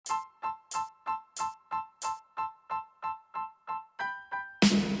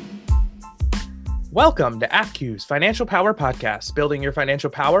Welcome to AFQ's Financial Power Podcast, building your financial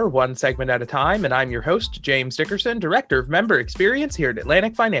power one segment at a time. And I'm your host, James Dickerson, Director of Member Experience here at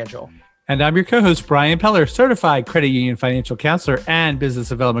Atlantic Financial. And I'm your co-host, Brian Peller, Certified Credit Union Financial Counselor and Business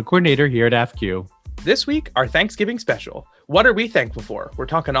Development Coordinator here at AFQ. This week, our Thanksgiving special. What are we thankful for? We're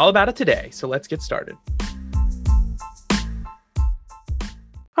talking all about it today, so let's get started.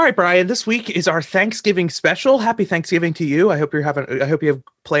 All right, Brian, this week is our Thanksgiving special. Happy Thanksgiving to you. I hope you have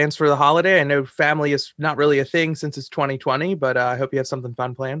plans for the holiday. I know family is not really a thing since it's 2020, but I hope you have something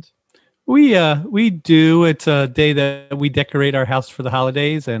fun planned. We do. It's a day that we decorate our house for the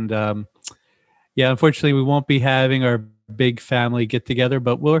holidays. And unfortunately, we won't be having our big family get together,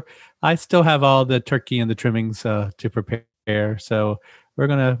 but I still have all the turkey and the trimmings to prepare. So we're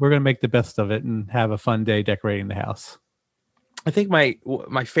gonna make the best of it and have a fun day decorating the house. I think my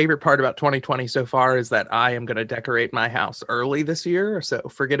favorite part about 2020 so far is that I am going to decorate my house early this year. So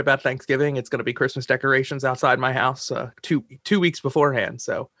forget about Thanksgiving. It's going to be Christmas decorations outside my house 2 weeks beforehand.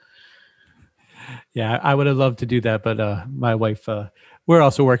 So, yeah, I would have loved to do that, but my wife, we're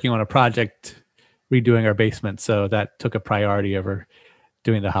also working on a project redoing our basement, so that took a priority over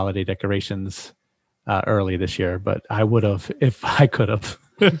doing the holiday decorations early this year. But I would have if I could have.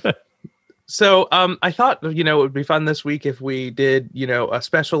 So I thought, it would be fun this week if we did, a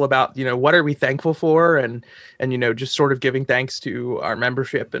special about, what are we thankful for and just sort of giving thanks to our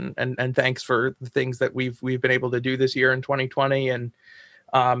membership and thanks for the things that we've been able to do this year in 2020. And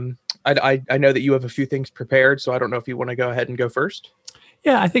I know that you have a few things prepared, so I don't know if you want to go ahead and go first.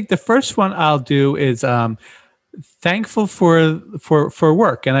 Yeah, I think the first one I'll do is thankful for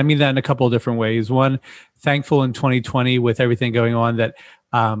work. And I mean that in a couple of different ways. One, thankful in 2020 with everything going on that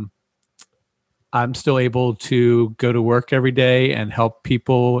I'm still able to go to work every day and help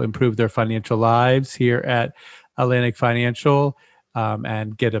people improve their financial lives here at Atlantic Financial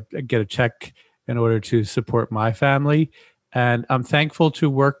and get a check in order to support my family. And I'm thankful to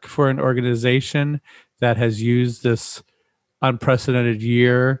work for an organization that has used this unprecedented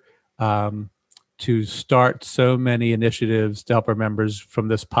year to start so many initiatives to help our members, from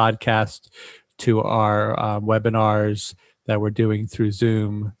this podcast to our webinars that we're doing through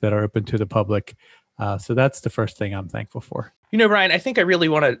Zoom that are open to the public. So that's the first thing I'm thankful for. Brian, I think I really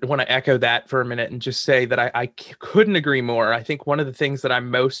want to echo that for a minute and just say that I couldn't agree more. I think one of the things that I'm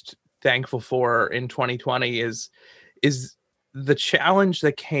most thankful for in 2020 is the challenge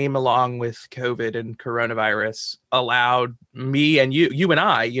that came along with COVID and coronavirus allowed me and you and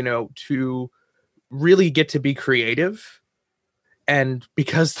I, to really get to be creative. And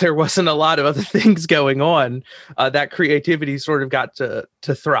because there wasn't a lot of other things going on, that creativity sort of got to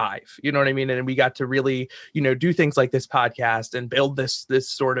thrive. You know what I mean? And we got to really, do things like this podcast and build this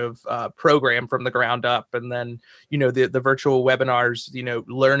sort of program from the ground up. And then, the virtual webinars,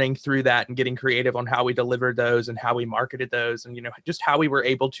 learning through that and getting creative on how we delivered those and how we marketed those and, just how we were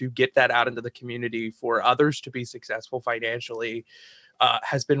able to get that out into the community for others to be successful financially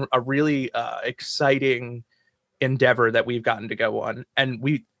has been a really exciting endeavor that we've gotten to go on. And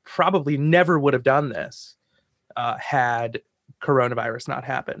we probably never would have done this had coronavirus not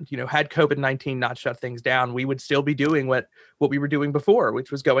happened. Had COVID-19 not shut things down, we would still be doing what we were doing before, which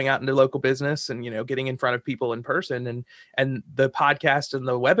was going out into local business and, getting in front of people in person, and the podcast and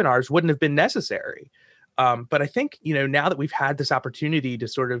the webinars wouldn't have been necessary. But I think, now that we've had this opportunity to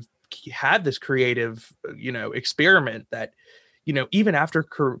sort of have this creative, experiment that, even after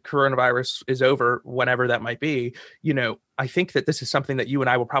coronavirus is over, whenever that might be, I think that this is something that you and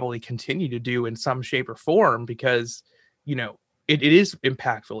I will probably continue to do in some shape or form because, it is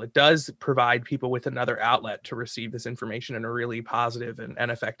impactful. It does provide people with another outlet to receive this information in a really positive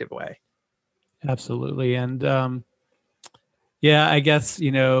and effective way. Absolutely. And I guess,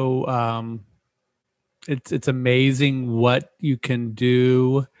 it's amazing what you can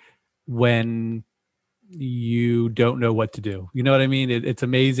do when you don't know what to do. You know what I mean? It's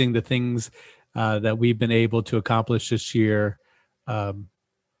amazing the things that we've been able to accomplish this year,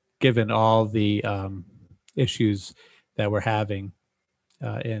 given all the issues that we're having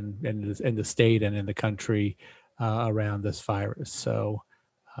in the state and in the country around this virus. So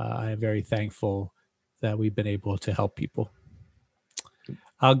I am very thankful that we've been able to help people.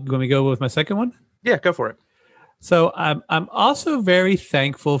 Let me go with my second one. Yeah, go for it. So I'm also very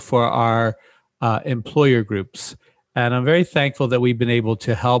thankful for our employer groups. And I'm very thankful that we've been able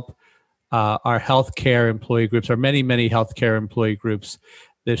to help our healthcare employee groups, our many, many healthcare employee groups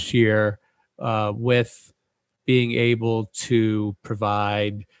this year with being able to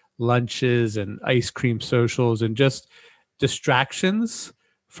provide lunches and ice cream socials and just distractions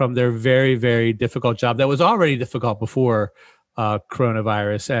from their very, very difficult job that was already difficult before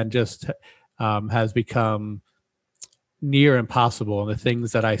coronavirus, and just has become near impossible. And the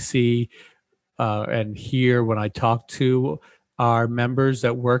things that I see and hear when I talk to our members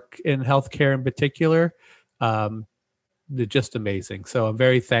that work in healthcare in particular, they're just amazing. So I'm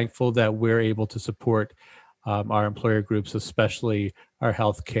very thankful that we're able to support our employer groups, especially our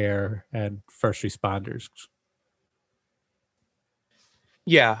healthcare and first responders.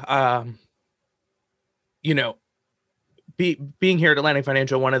 Yeah. Being here at Atlantic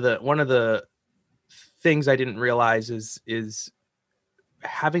Financial, one of the things I didn't realize is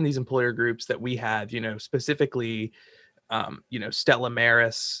having these employer groups that we have, specifically, Stella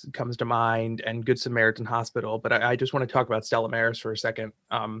Maris comes to mind, and Good Samaritan Hospital. But I just want to talk about Stella Maris for a second,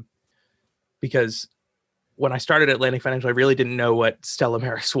 because when I started at Atlantic Financial, I really didn't know what Stella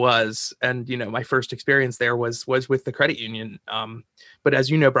Maris was. And, my first experience there was with the credit union. But as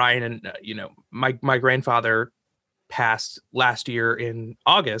you know, Brian, and, my grandfather passed last year in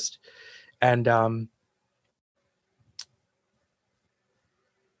August. And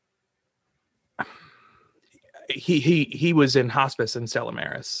he was in hospice in Stella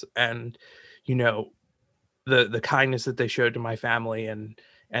Maris. And, the kindness that they showed to my family, and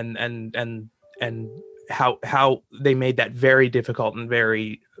how they made that very difficult and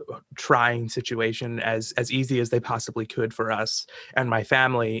very trying situation as easy as they possibly could for us and my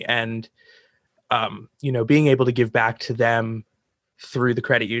family. And, being able to give back to them through the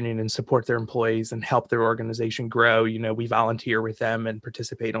credit union and support their employees and help their organization grow. We volunteer with them and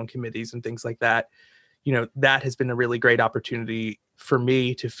participate on committees and things like that. That has been a really great opportunity for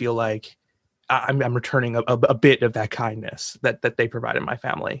me to feel like I'm returning a bit of that kindness that they provided my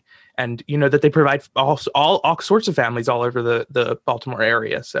family, and that they provide all sorts of families all over the Baltimore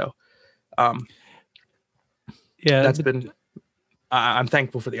area. So, that's been. I'm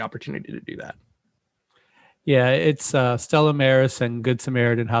thankful for the opportunity to do that. Yeah, it's Stella Maris and Good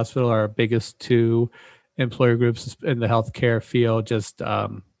Samaritan Hospital are our biggest two employer groups in the healthcare field. Just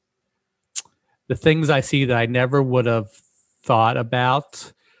the things I see that I never would have thought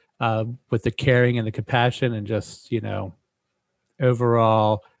about. With the caring and the compassion and just,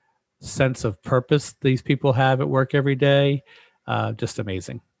 overall sense of purpose these people have at work every day. Just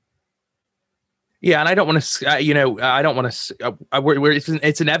amazing. Yeah. And I don't want to, I don't want to,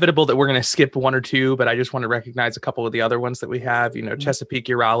 it's inevitable that we're going to skip one or two, but I just want to recognize a couple of the other ones that we have, Chesapeake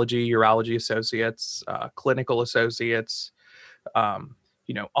Urology Associates, Clinical Associates,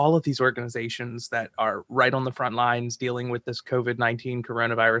 all of these organizations that are right on the front lines dealing with this COVID-19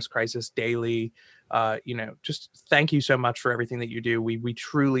 coronavirus crisis daily. Just thank you so much for everything that you do. We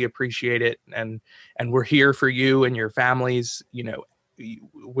truly appreciate it. And we're here for you and your families.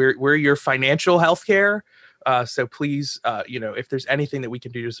 We're your financial healthcare. So please, if there's anything that we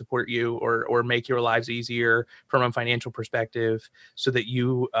can do to support you or make your lives easier from a financial perspective so that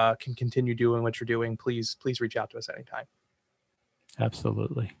you can continue doing what you're doing, please reach out to us anytime.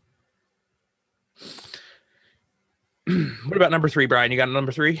 Absolutely. What about number 3, Brian? You got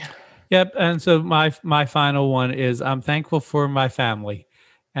number 3? Yep. And so my final one is I'm thankful for my family,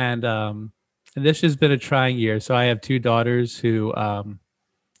 and this has been a trying year. So I have 2 daughters who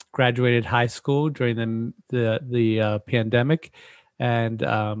graduated high school during the pandemic, and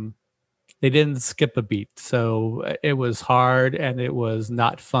they didn't skip a beat. So it was hard and it was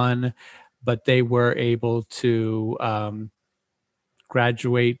not fun, but they were able to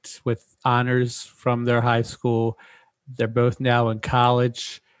graduate with honors from their high school. They're both now in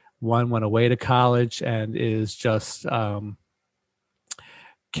college. One went away to college and is just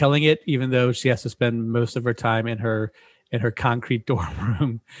killing it, even though she has to spend most of her time in her concrete dorm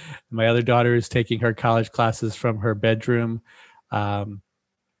room. My other daughter is taking her college classes from her bedroom.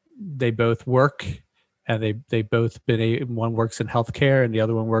 They both work, and they both one works in healthcare and the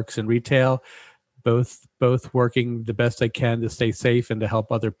other one works in retail. Both working the best they can to stay safe and to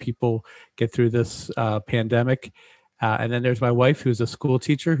help other people get through this pandemic. And then there's my wife, who's a school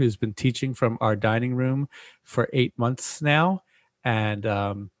teacher, who's been teaching from our dining room for 8 months now, and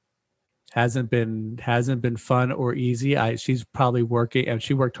hasn't been fun or easy. She's probably working, and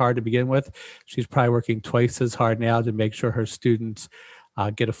she worked hard to begin with. She's probably working twice as hard now to make sure her students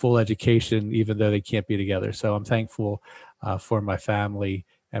get a full education, even though they can't be together. So I'm thankful for my family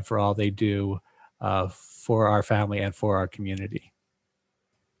and for all they do for our family and for our community.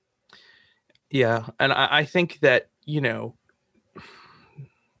 Yeah. And I think that,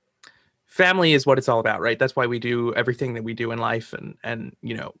 family is what it's all about, right? That's why we do everything that we do in life. And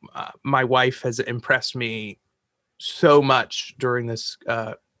my wife has impressed me so much during this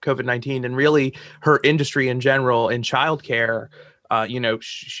COVID-19, and really her industry in general in childcare.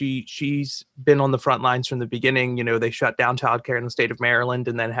 She's been on the front lines from the beginning. They shut down childcare in the state of Maryland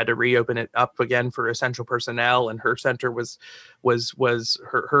and then had to reopen it up again for essential personnel. And her center was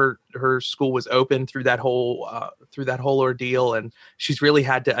her school was open through that whole ordeal. And she's really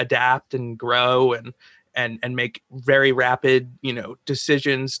had to adapt and grow and make very rapid,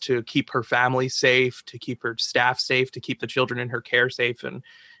 decisions to keep her family safe, to keep her staff safe, to keep the children in her care safe. And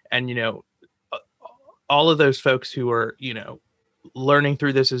all of those folks who are, learning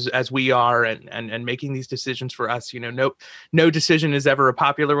through this as we are and making these decisions for us, no decision is ever a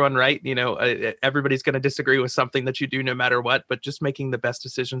popular one, right? Everybody's going to disagree with something that you do no matter what, but just making the best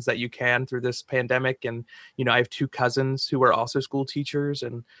decisions that you can through this pandemic. And, I have 2 cousins who are also school teachers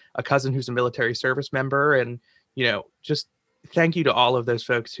and a cousin who's a military service member. And, just thank you to all of those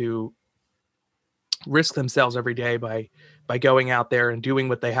folks who risk themselves every day by going out there and doing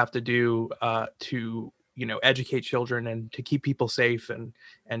what they have to do to educate children and to keep people safe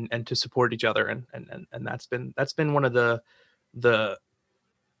and to support each other. And that's been one of the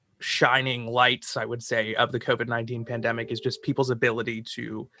shining lights, I would say, of the COVID-19 pandemic, is just people's ability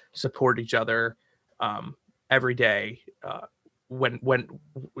to support each other every day. When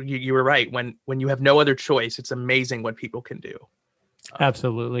you were right, when you have no other choice, it's amazing what people can do.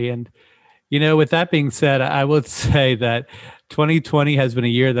 Absolutely. And, with that being said, I would say that 2020 has been a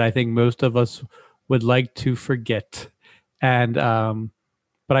year that I think most of us would like to forget. And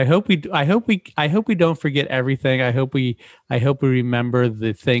but I hope we don't forget everything. I hope we remember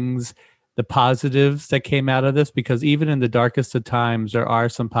the things, the positives that came out of this, because even in the darkest of times, there are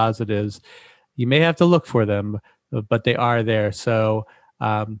some positives. You may have to look for them, but they are there. So,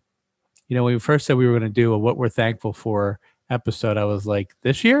 when we first said we were going to do a What We're Thankful For episode, I was like,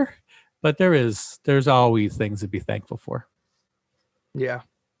 this year? But there's always things to be thankful for. Yeah.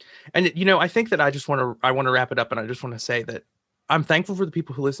 And, I think that I want to wrap it up, and I just want to say that I'm thankful for the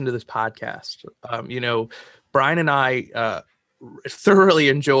people who listen to this podcast. Brian and I thoroughly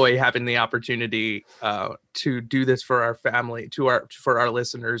enjoy having the opportunity to do this for our family, for our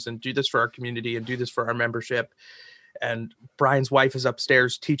listeners, and do this for our community, and do this for our membership. And Brian's wife is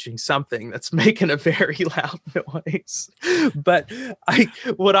upstairs teaching something that's making a very loud noise. But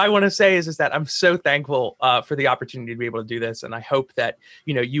what I want to say is that I'm so thankful for the opportunity to be able to do this. And I hope that,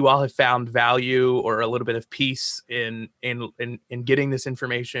 you all have found value or a little bit of peace in getting this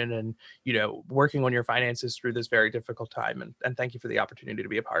information and, working on your finances through this very difficult time. And thank you for the opportunity to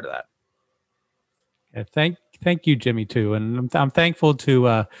be a part of that. Yeah, thank you, Jimmy, too. And I'm thankful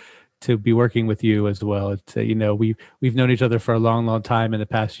to be working with you as well. It's, we've known each other for a long, long time. In the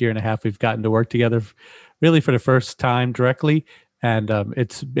past year and a half, we've gotten to work together really for the first time directly. And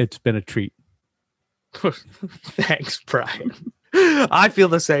it's been a treat. Thanks, Brian. I feel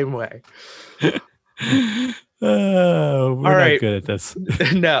the same way. We're not good at this.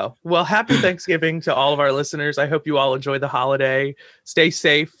 No. Well, happy Thanksgiving to all of our listeners. I hope you all enjoy the holiday. Stay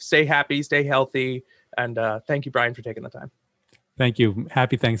safe, stay happy, stay healthy. And thank you, Brian, for taking the time. Thank you.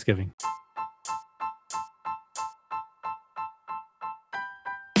 Happy Thanksgiving.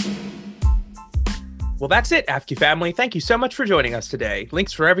 Well, that's it, AFCU family. Thank you so much for joining us today.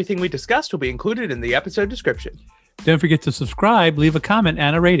 Links for everything we discussed will be included in the episode description. Don't forget to subscribe, leave a comment,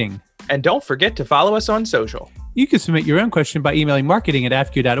 and a rating. And don't forget to follow us on social. You can submit your own question by emailing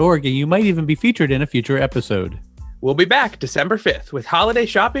marketing@afcu.org, and you might even be featured in a future episode. We'll be back December 5th with holiday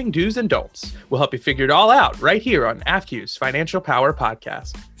shopping do's and don'ts. We'll help you figure it all out right here on AFCU's Financial Power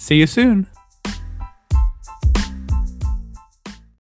Podcast. See you soon.